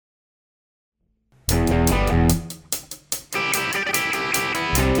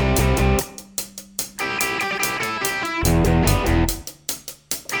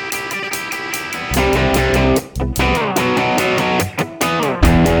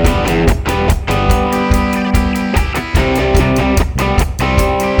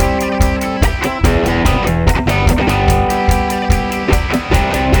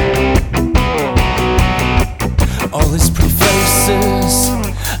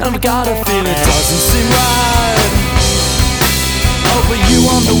and I've got a feeling it doesn't seem right. Oh, but you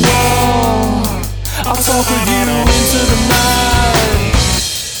on the wall, I'll talk with you into the night.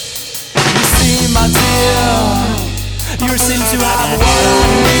 You see, my dear, you seem to have what I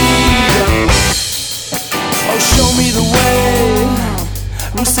need. Oh, show me the way,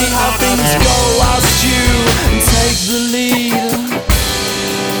 we'll see how things go whilst you take the lead.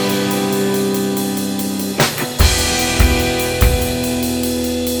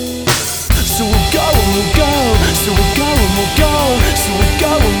 So we'll go and we'll go, so we'll go and we'll go, so we'll go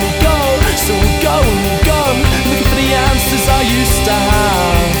and we'll go, so we'll go and we'll go, looking for the answers I used to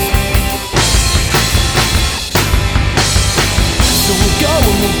have. So we'll go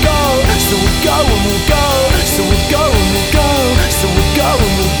and we'll go, so we'll go and we'll go, so we'll go and we'll go, so we'll go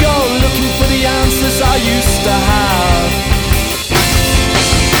and we'll go, looking for the answers I used to have.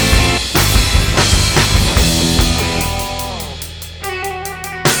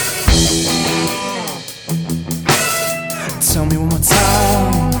 Tell me one more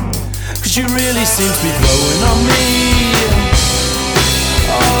time, 'cause you really seem to be growing on me.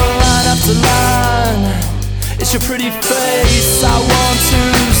 Oh, line after line, it's your pretty face I want to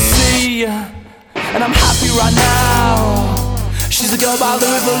see. And I'm happy right now, she's a girl by the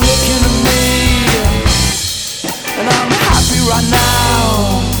river looking at me. And I'm happy right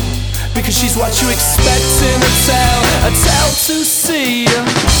now, because she's what you expect in a tale to see.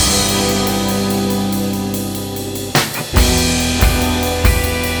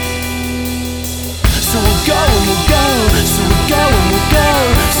 So we'll go and we'll go, so we'll go and we'll go,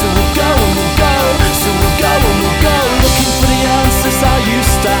 so we'll go and we'll go, so we'll go and we'll go, looking for the answers I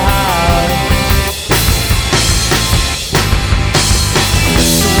used to have.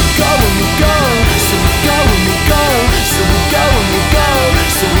 So we'll go and we'll go, so we'll go and we'll go, so we'll go and we'll go,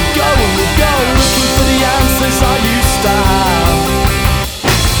 so we'll go and we'll go, looking for the answers I used to have.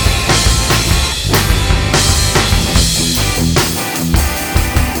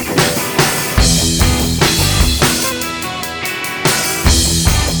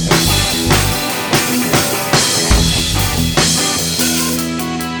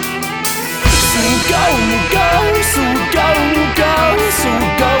 So we'll go and we'll go, so we'll go and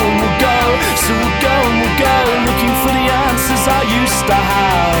we'll go, so we'll go and we'll go, looking for the answers I used to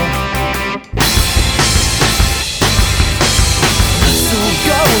have. So we'll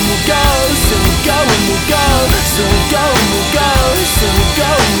go and we'll go, so we'll go and we'll go, so we'll go.